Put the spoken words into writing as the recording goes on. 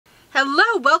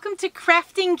Hello, welcome to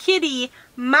Krafting Kitty.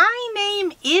 My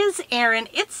name is Erin.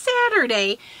 It's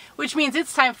Saturday, which means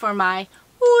it's time for my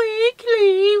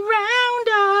weekly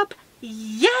roundup.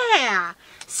 Yeah!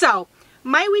 So,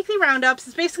 my weekly roundups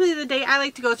is basically the day I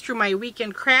like to go through my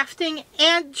weekend crafting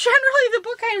and generally the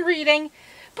book I'm reading.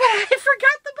 But I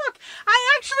forgot the book.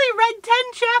 I actually read 10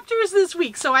 chapters this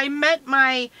week, so I met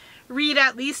my read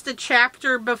at least a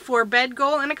chapter before bed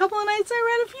goal, and a couple of nights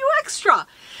I read a few extra.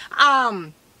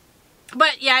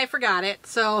 But yeah, I forgot it,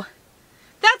 so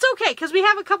that's okay, because we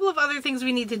have a couple of other things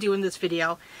we need to do in this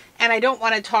video, and I don't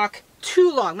want to talk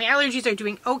too long. My allergies are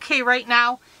doing okay right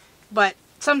now, but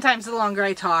sometimes the longer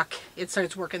I talk, it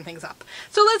starts working things up.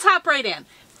 So let's hop right in.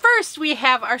 First, we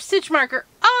have our stitch marker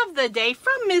of the day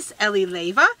from Miss Ellie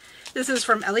Leva. This is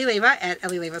from Ellie Leva at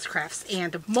Ellie Leva's Crafts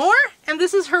and More, and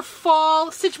this is her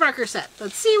fall stitch marker set.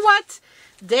 Let's see what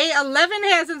day 11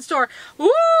 has in store.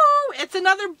 Ooh, it's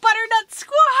another butternut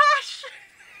squash.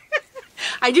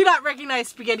 I do not recognize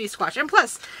spaghetti squash, and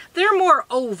plus, they're more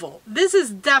oval. This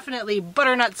is definitely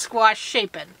butternut squash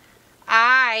shaping.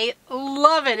 I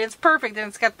love it. It's perfect, and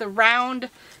it's got the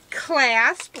round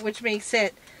clasp, which makes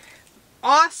it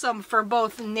awesome for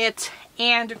both knit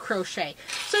and crochet.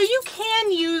 So you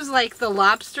can use like the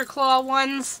lobster claw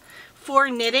ones for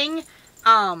knitting,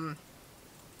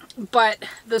 but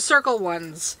the circle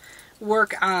ones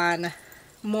work on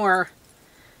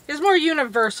is more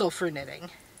universal for knitting,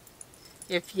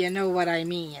 if you know what I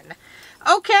mean.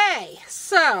 Okay,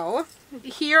 so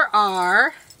here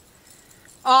are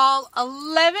all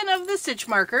 11 of the stitch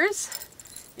markers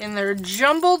in their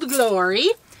jumbled glory.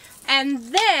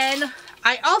 And then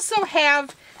I also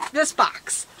have this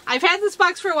box. I've had this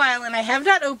box for a while and I have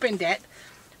not opened it.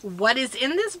 What is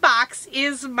in this box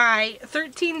is my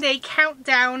 13-day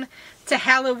countdown to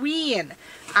Halloween.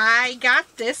 I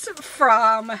got this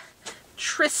from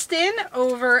Tristan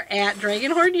over at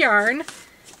Hoard Yarn.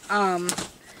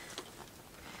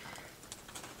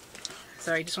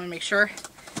 Sorry, just want to make sure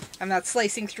I'm not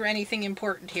slicing through anything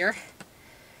important here.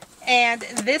 And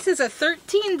this is a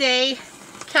 13-day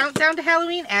countdown to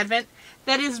Halloween Advent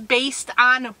that is based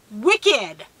on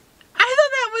Wicked. I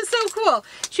thought that was so cool.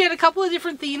 She had a couple of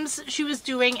different themes she was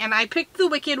doing, and I picked the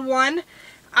Wicked one.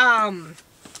 Yeah,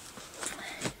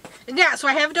 so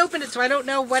I haven't opened it, so I don't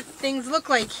know what things look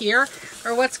like here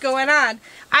or what's going on.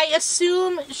 I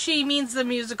assume she means the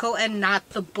musical and not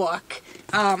the book.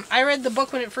 I read the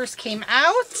book when it first came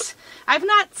out. I've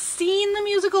not seen the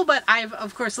musical, but I've,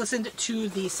 of course, listened to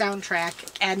the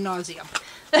soundtrack ad nauseum.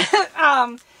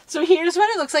 So here's what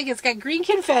it looks like. It's got green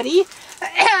confetti,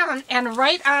 and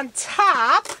right on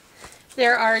top,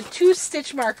 there are 2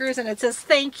 stitch markers, and it says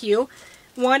thank you.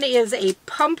 One is a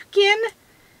pumpkin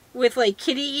with like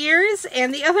kitty ears,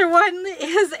 and the other one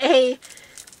is a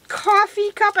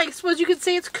coffee cup. I suppose you could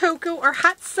say it's cocoa or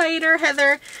hot cider,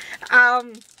 Heather,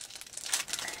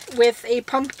 with a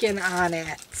pumpkin on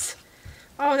it.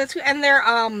 Oh, that's good. And they're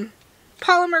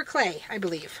polymer clay, I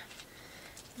believe.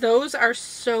 Those are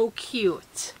so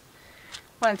cute.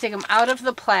 I want to take them out of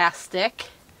the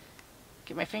plastic.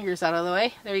 Get my fingers out of the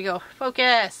way. There you go.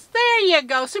 Focus. There you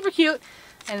go. Super cute.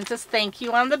 And it says thank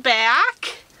you on the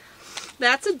back.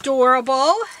 That's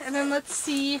adorable. And then let's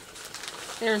see.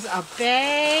 There's a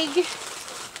bag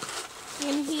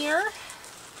in here.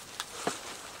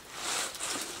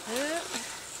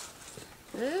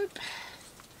 Oop.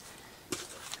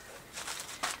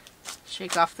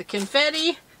 Shake off the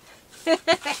confetti.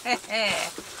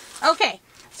 Okay,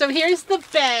 so here's the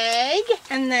bag,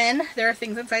 and then there are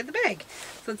things inside the bag.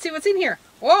 So let's see what's in here.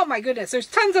 Oh my goodness, there's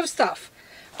tons of stuff.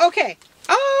 Okay.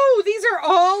 Oh, these are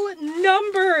all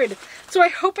numbered. So I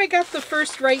hope I got the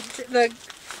first the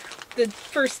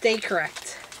first day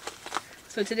correct.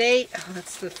 So today, oh,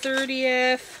 that's the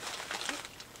 30th,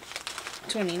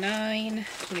 29,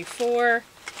 24,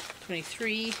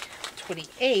 23,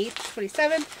 28,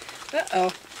 27.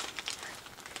 Uh-oh.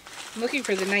 I'm looking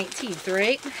for the 19th,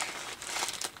 right?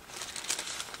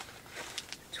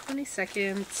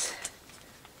 22nd,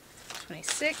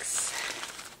 26,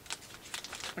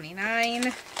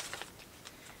 29,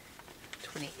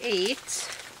 28,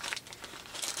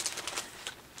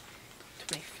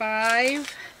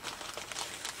 25,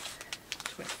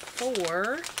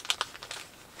 24,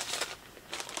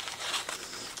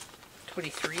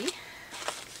 23,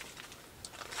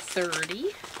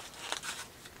 30,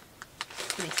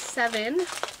 27,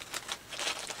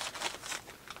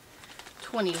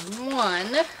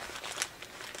 21,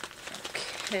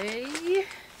 okay,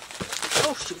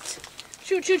 oh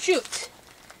shoot, shoot,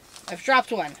 I've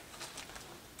dropped one,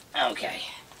 okay,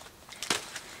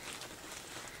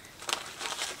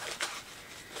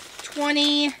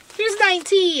 20, Here's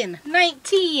 19.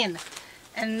 19.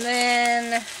 And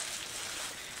then,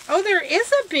 oh, there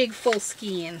is a big full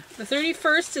skein. The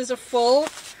 31st is a full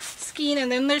skein,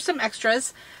 and then there's some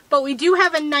extras. But we do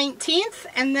have a 19th,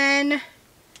 and then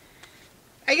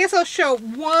I guess I'll show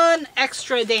one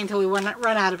extra day until we run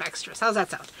out of extras. How's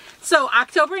that sound? So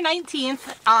October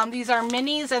 19th, these are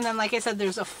minis, and then like I said,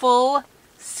 there's a full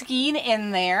skein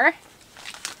in there.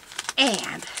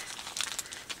 And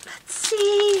let's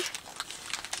see.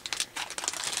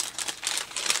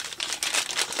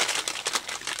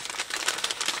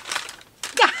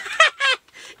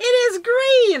 It is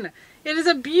green. It is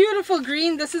a beautiful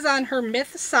green. This is on her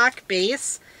Myth sock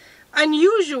base.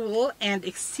 Unusual and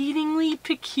exceedingly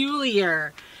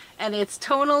peculiar. And it's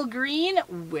tonal green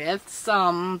with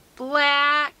some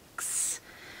blacks.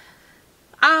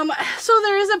 So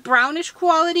there is a brownish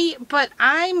quality, but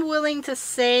I'm willing to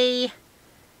say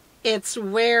it's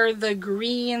where the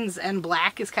greens and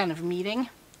black is kind of meeting.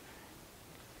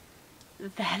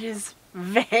 That is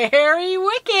very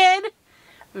wicked.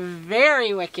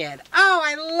 Very wicked. Oh,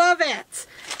 I love it.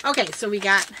 Okay, so we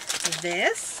got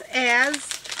this as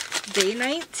day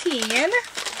 19.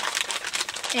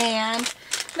 And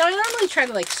now I normally try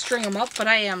to like string them up, but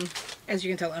I am, as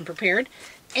you can tell, unprepared.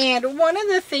 And one of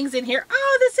the things in here,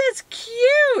 oh, this is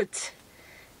cute,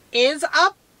 is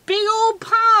a big old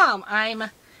pom. I'm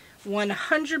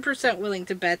 100% willing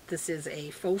to bet this is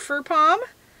a faux fur pom,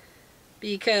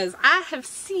 because I have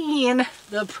seen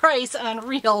the price on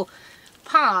real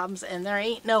poms and there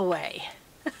ain't no way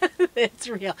it's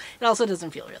real. It also doesn't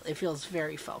feel real. It feels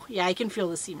very faux. Yeah, I can feel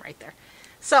the seam right there.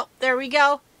 So there we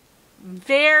go.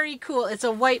 Very cool. It's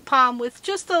a white pom with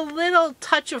just a little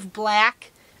touch of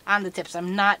black on the tips.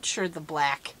 I'm not sure the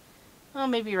black, oh,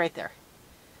 maybe right there.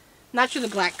 Not sure the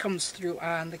black comes through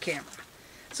on the camera.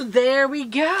 So there we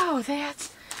go.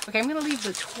 That's okay. I'm gonna leave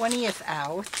the 20th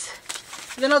out.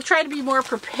 And then I'll try to be more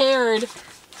prepared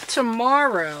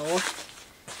tomorrow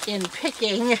in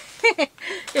picking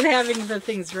and having the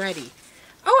things ready.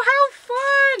 Oh, how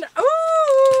fun!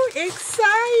 Oh,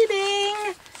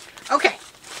 exciting! Okay,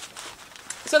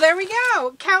 so there we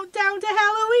go. Countdown to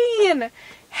Halloween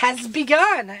has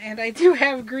begun, and I do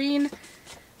have green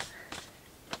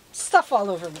stuff all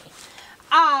over me.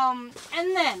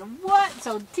 And then what?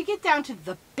 So to get down to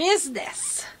the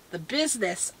business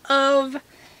of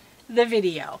the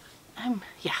video.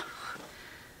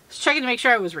 Just checking to make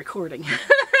sure I was recording.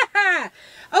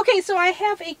 Okay, so I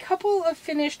have a couple of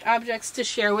finished objects to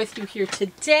share with you here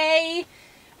today.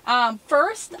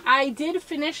 First, I did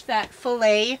finish that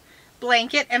fillet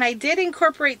blanket, and I did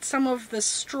incorporate some of the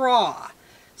straw.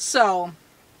 So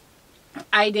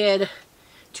I did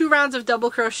 2 rounds of double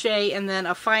crochet and then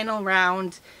a final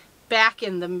round back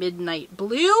in the midnight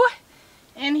blue.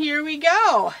 And here we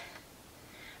go.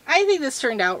 I think this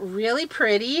turned out really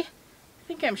pretty. I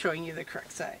think I'm showing you the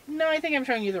correct side. No, I think I'm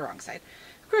showing you the wrong side.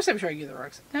 Of course I'm showing you the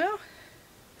wrong side. No?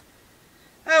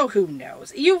 Oh, who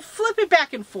knows? You flip it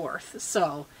back and forth,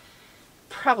 so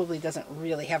probably doesn't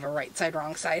really have a right side,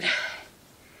 wrong side.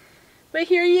 But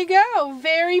here you go.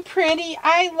 Very pretty.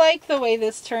 I like the way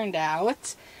this turned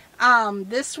out.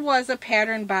 This was a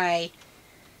pattern by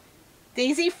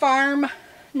Daisy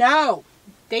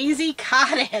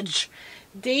Cottage.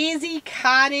 Daisy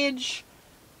Cottage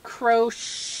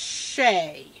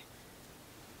Crochet.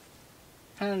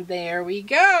 And there we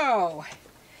go.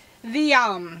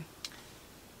 The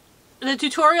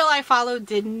tutorial I followed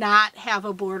did not have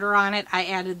a border on it. I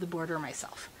added the border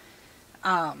myself.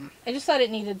 I just thought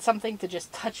it needed something to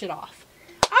just touch it off.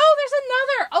 Oh, there's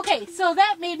another. Okay, so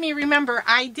that made me remember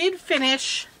I did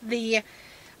finish the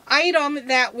item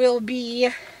that will be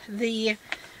a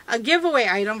giveaway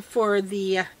item for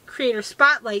the Creator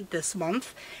Spotlight this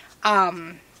month.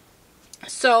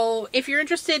 So if you're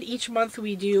interested, each month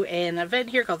we do an event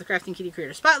here called the Krafting Kitty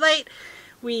Creator Spotlight.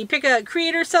 We pick a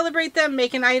creator, celebrate them,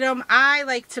 make an item. I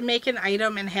like to make an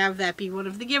item and have that be one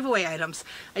of the giveaway items.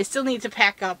 I still need to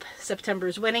pack up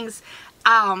September's winnings.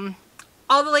 All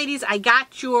the ladies, I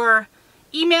got your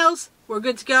emails. We're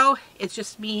good to go. It's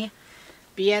just me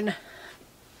being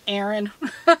Aaron.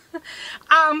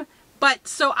 But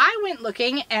so I went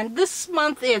looking, and this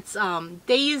month it's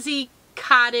Daisy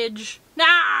Cottage.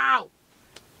 No!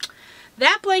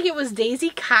 That blanket was Daisy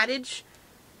Cottage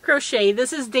Crochet.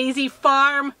 This is Daisy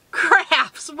Farm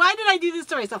Crafts. Why did I do this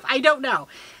to myself? I don't know.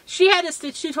 She had a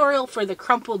stitch tutorial for the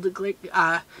crumpled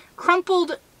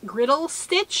griddle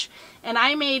stitch, and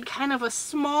I made kind of a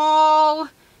small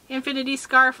infinity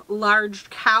scarf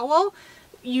large cowl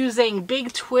using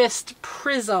Big Twist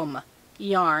Prism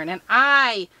yarn, and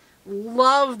I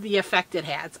love the effect it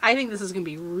has. I think this is going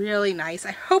to be really nice.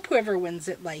 I hope whoever wins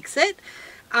it likes it.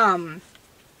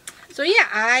 So yeah,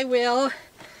 I will,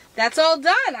 that's all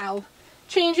done. I'll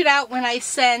change it out when I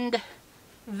send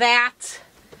that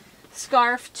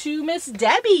scarf to Miss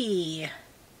Debbie.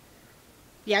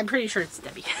 Yeah, I'm pretty sure it's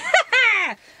Debbie.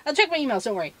 I'll check my emails,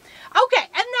 don't worry. Okay,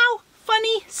 and now,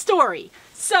 funny story.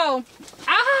 So,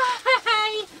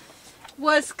 I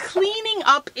was cleaning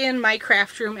up in my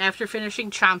craft room after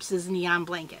finishing Chomps' neon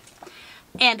blanket.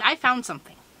 And I found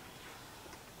something.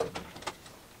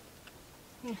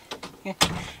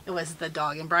 It was the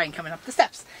dog and Brian coming up the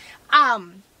steps.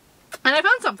 And I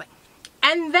found something.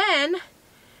 And then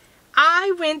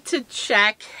I went to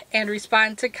check and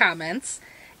respond to comments,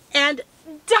 and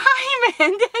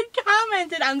Diamond had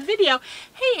commented on the video,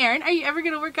 "Hey Erin, are you ever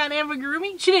going to work on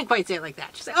amigurumi?" She didn't quite say it like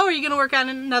that. She said, "Oh, are you going to work on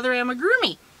another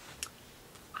amigurumi?"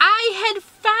 I had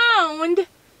found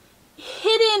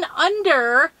hidden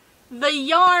under the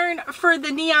yarn for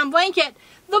the neon blanket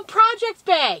the project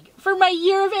bag for my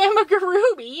year of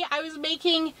amigurumi. I was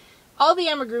making all the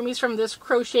amigurumis from this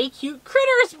Crochet Cute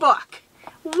Critters book.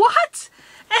 What?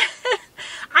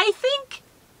 I think,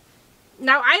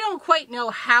 now I don't quite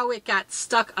know how it got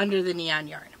stuck under the neon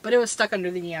yarn, but it was stuck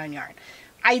under the neon yarn.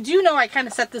 I do know I kind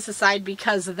of set this aside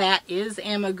because that is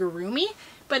amigurumi,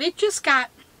 but it just got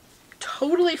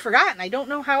totally forgotten. I don't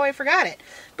know how I forgot it.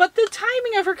 But the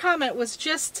timing of her comment was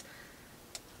just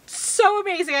so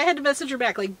amazing. I had to message her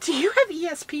back like, "Do you have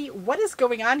ESP? What is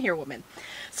going on here, woman?"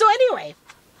 So anyway,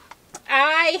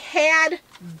 I had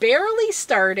barely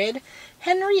started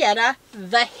Henrietta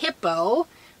the hippo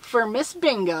for Miss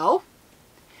Bingo.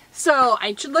 So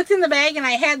I looked in the bag and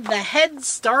I had the head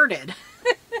started.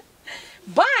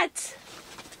 But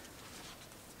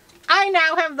I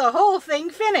now have the whole thing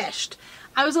finished.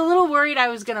 I was a little worried I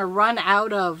was going to run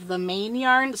out of the main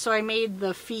yarn, so I made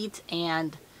the feet,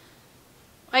 and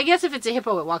I guess if it's a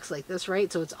hippo it walks like this,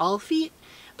 right? So it's all feet.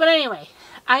 But anyway,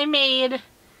 I made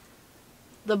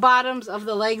the bottoms of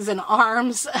the legs and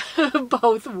arms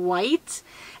both white.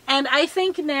 And I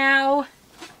think now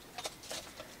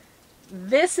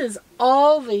this is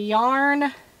all the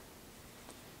yarn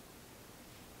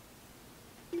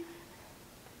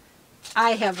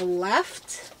I have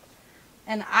left.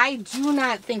 And I do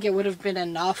not think it would have been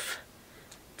enough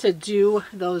to do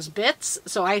those bits.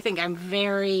 So I think I'm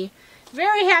very,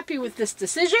 very happy with this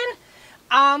decision.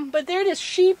 But there it is.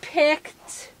 She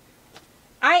picked,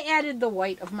 I added the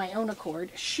white of my own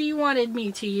accord. She wanted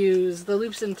me to use the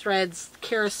Loops and Threads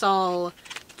Carousel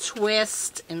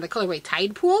Twist in the colorway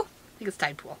Tide Pool. I think it's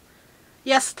Tide Pool.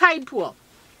 Yes, Tide Pool.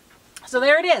 So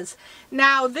there it is.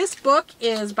 Now this book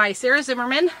is by Sarah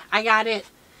Zimmerman. I got it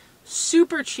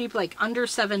super cheap, like under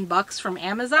 $7 from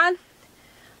Amazon.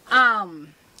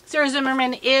 Sarah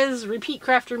Zimmerman is Repeat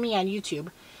Crafter Me on YouTube.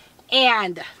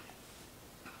 And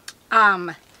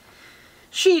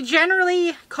she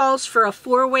generally calls for a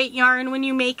 4-weight yarn when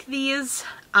you make these.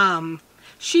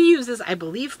 She uses, I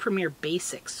believe, Premier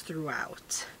Basics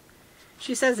throughout.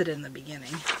 She says it in the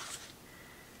beginning.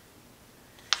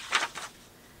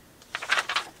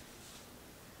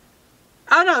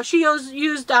 Oh no, she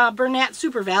used Bernat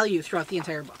Super Value throughout the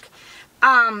entire book.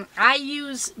 I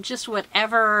use just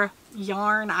whatever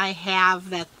yarn I have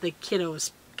that the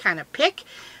kiddos kind of pick.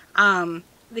 The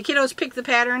kiddos pick the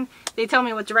pattern, they tell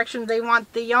me what direction they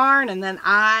want the yarn, and then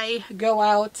I go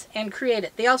out and create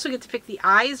it. They also get to pick the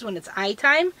eyes when it's eye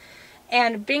time,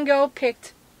 and Bingo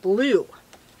picked blue.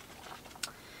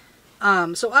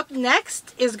 So up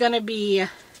next is going to be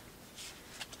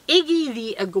Iggy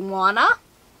the iguana.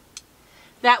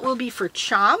 That will be for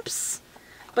Chomps,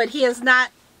 but he has not,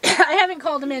 I haven't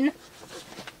called him in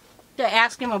to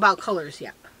ask him about colors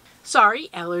yet. Sorry,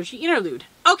 allergy interlude.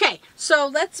 Okay, so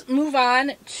let's move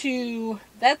on to,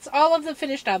 that's all of the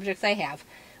finished objects I have.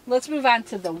 Let's move on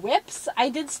to the whips. I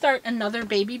did start another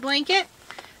baby blanket.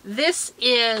 This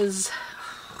is,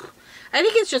 I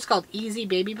think it's just called Easy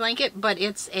Baby Blanket, but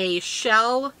it's a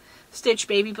shell stitch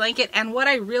baby blanket, and what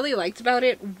I really liked about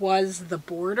it was the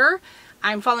border.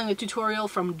 I'm following a tutorial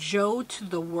from Joe to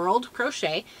the World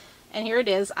Crochet, and here it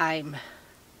is. I've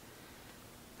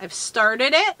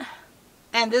started it,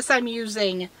 and this I'm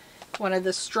using one of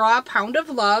the straw Pound of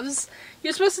Loves.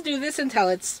 You're supposed to do this until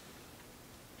it's,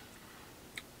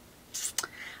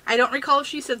 I don't recall if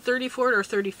she said 34 or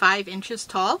 35 inches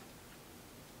tall,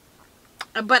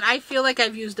 but I feel like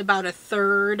I've used about a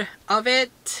third of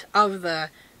it, of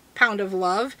the Pound of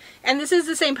Love, and this is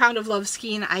the same Pound of Love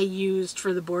skein I used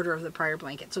for the border of the prior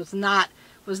blanket, so it's not,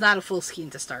 was not a full skein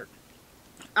to start.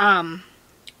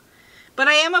 But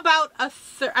I am about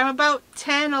I'm about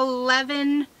 10,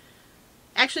 11,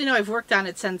 actually no, I've worked on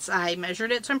it since I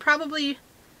measured it, so I'm probably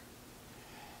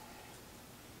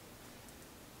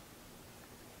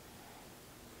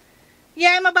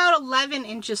Yeah, I'm about 11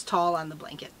 inches tall on the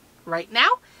blanket right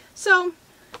now. So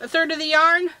a third of the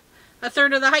yarn, a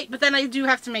third of the height, but then I do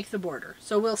have to make the border.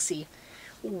 So we'll see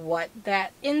what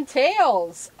that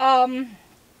entails. What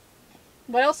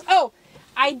else? Oh,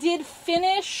 I did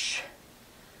finish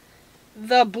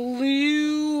the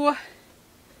blue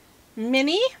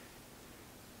mini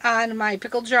on my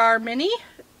pickle jar mini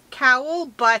cowl,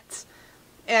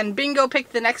 and Bingo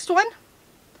picked the next one,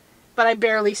 but I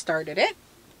barely started it.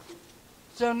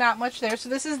 So not much there. So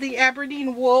this is the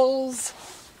Aberdeen Wools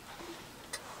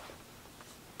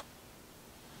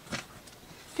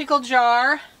pickle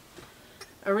jar,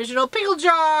 original pickle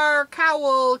jar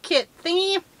cowl kit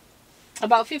thingy.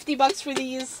 About 50 bucks for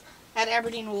these at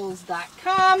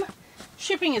aberdeenwools.com.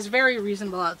 Shipping is very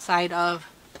reasonable outside of,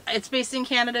 it's based in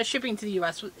Canada. Shipping to the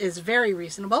US is very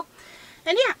reasonable.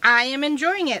 And yeah, I am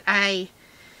enjoying it. I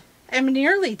am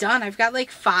nearly done. I've got like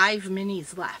 5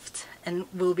 minis left and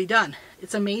we'll be done.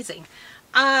 It's amazing.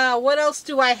 What else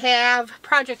do I have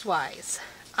project-wise?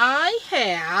 I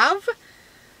have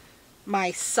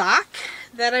my sock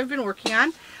that I've been working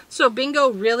on. So Bingo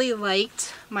really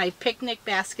liked my picnic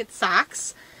basket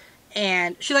socks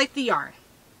and she liked the yarn.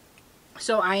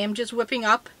 So I am just whipping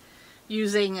up,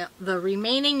 using the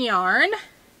remaining yarn,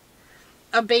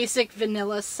 a basic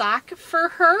vanilla sock for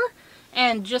her.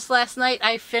 And just last night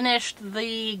I finished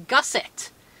the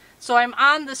gusset. So I'm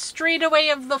on the straightaway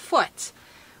of the foot.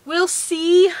 We'll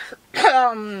see.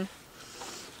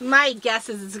 My guess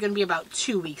is it's going to be about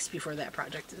 2 weeks before that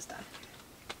project is done.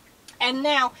 And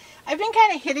now, I've been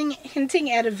kind of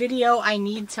hinting at a video I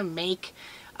need to make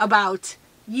about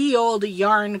ye olde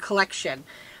yarn collection.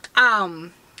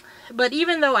 But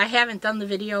even though I haven't done the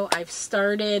video, I've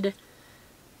started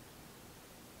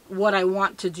what I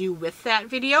want to do with that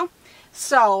video.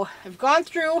 So, I've gone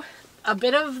through a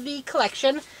bit of the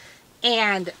collection,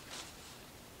 and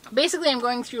basically I'm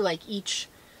going through like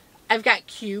I've got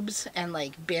cubes and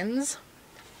like bins.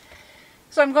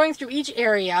 So I'm going through each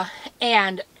area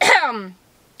and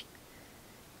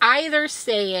either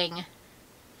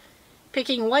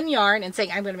picking one yarn and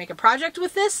saying I'm going to make a project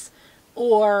with this,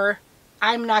 or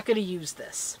I'm not going to use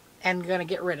this and going to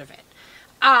get rid of it.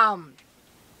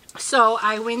 So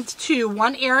I went to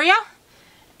one area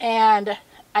and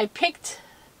I picked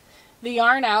the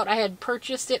yarn out. I had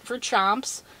purchased it for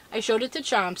Chomps. I showed it to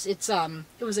Chomps. It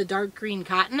was a dark green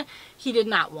cotton. He did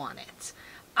not want it.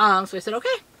 So I said,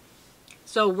 okay.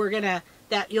 So we're gonna,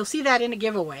 you'll see that in a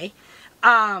giveaway.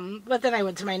 But then I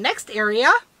went to my next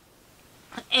area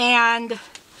and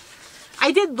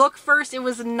I did look first. It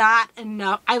was not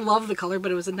enough. I love the color,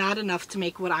 but it was not enough to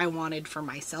make what I wanted for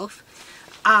myself.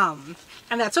 And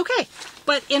that's okay.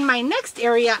 But in my next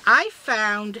area, I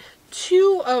found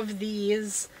 2 of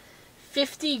these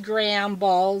 50-gram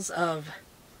balls of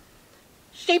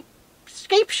shape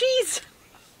shees.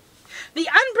 The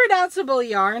unpronounceable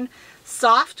yarn,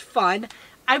 soft fun.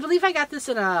 I believe I got this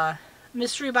in a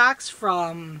mystery box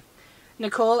from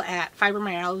Nicole at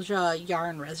Fibromyalgia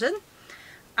Yarn Resin.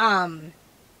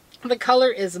 The color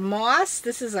is moss.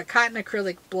 This is a cotton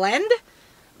acrylic blend.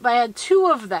 But I had 2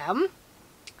 of them.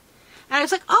 And I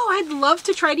was like, oh, I'd love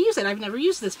to try to use it. I've never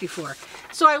used this before.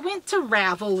 So I went to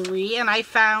Ravelry and I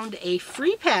found a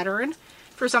free pattern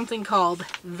for something called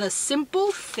The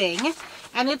Simple Thing.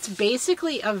 And it's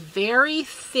basically a very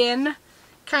thin,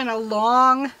 kind of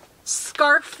long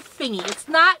scarf thingy. It's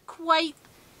not quite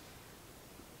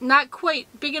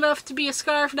big enough to be a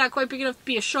scarf, not quite big enough to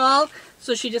be a shawl.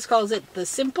 So she just calls it The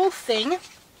Simple Thing.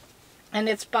 And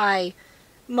it's by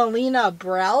Lamina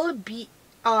Wrap,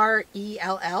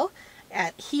 B-R-E-L-L,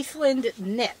 at Heathland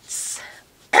Knits.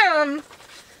 And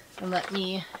let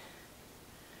me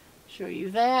show you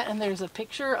that. And there's a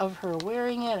picture of her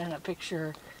wearing it and a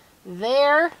picture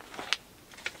there.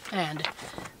 And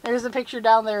there's a picture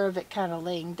down there of it kind of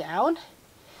laying down.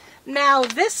 Now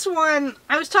this one,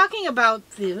 I was talking about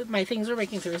my Things We're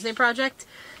Making Thursday project,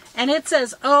 and it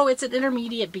says, oh, it's an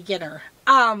intermediate beginner.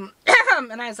 And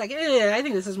I was like, I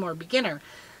think this is more beginner.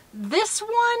 This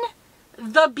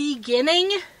one, the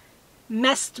beginning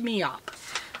messed me up.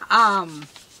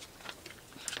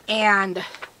 And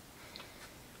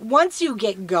once you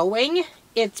get going,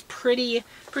 it's pretty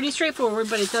straightforward,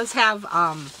 but it does have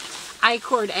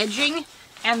I-cord edging,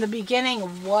 and the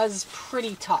beginning was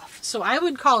pretty tough. So I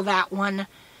would call that one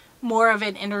more of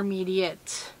an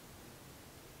intermediate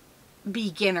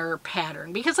beginner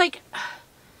pattern, because like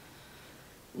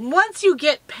once you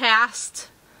get past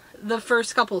the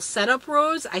first couple setup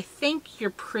rows, I think you're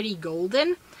pretty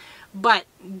golden. But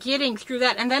getting through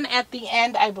that, and then at the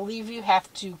end, I believe you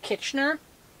have to Kitchener,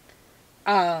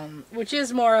 which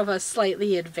is more of a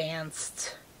slightly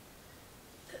advanced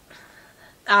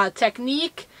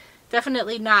technique.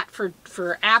 Definitely not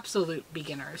for absolute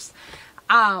beginners.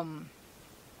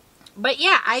 But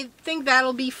yeah, I think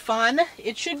that'll be fun.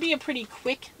 It should be a pretty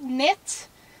quick knit,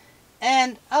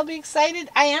 and I'll be excited.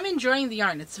 I am enjoying the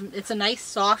yarn. It's a nice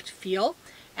soft feel,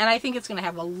 and I think it's going to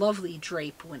have a lovely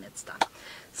drape when it's done.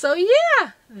 So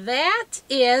yeah, that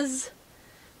is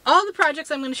all the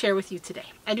projects I'm going to share with you today.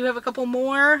 I do have a couple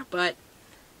more, but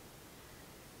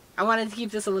I wanted to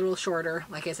keep this a little shorter.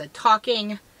 Like I said,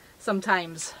 talking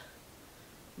sometimes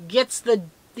gets the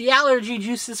allergy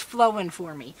juices flowing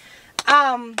for me.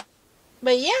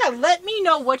 But yeah, let me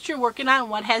know what you're working on,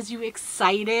 what has you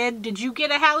excited. Did you get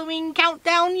a Halloween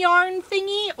countdown yarn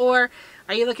thingy, or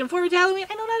are you looking forward to Halloween?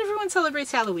 I know not everyone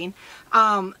celebrates Halloween.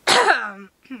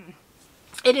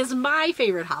 It is my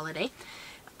favorite holiday.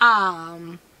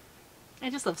 I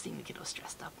just love seeing the kiddos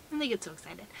dressed up, and they get so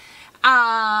excited.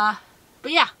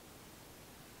 But yeah.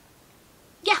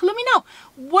 Yeah, let me know.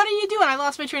 What are you doing? I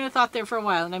lost my train of thought there for a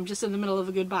while, and I'm just in the middle of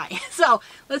a goodbye. So,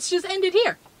 let's just end it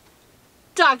here.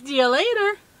 Talk to you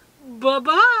later.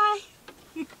 Bye-bye.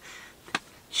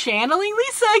 Channeling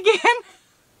Lisa again.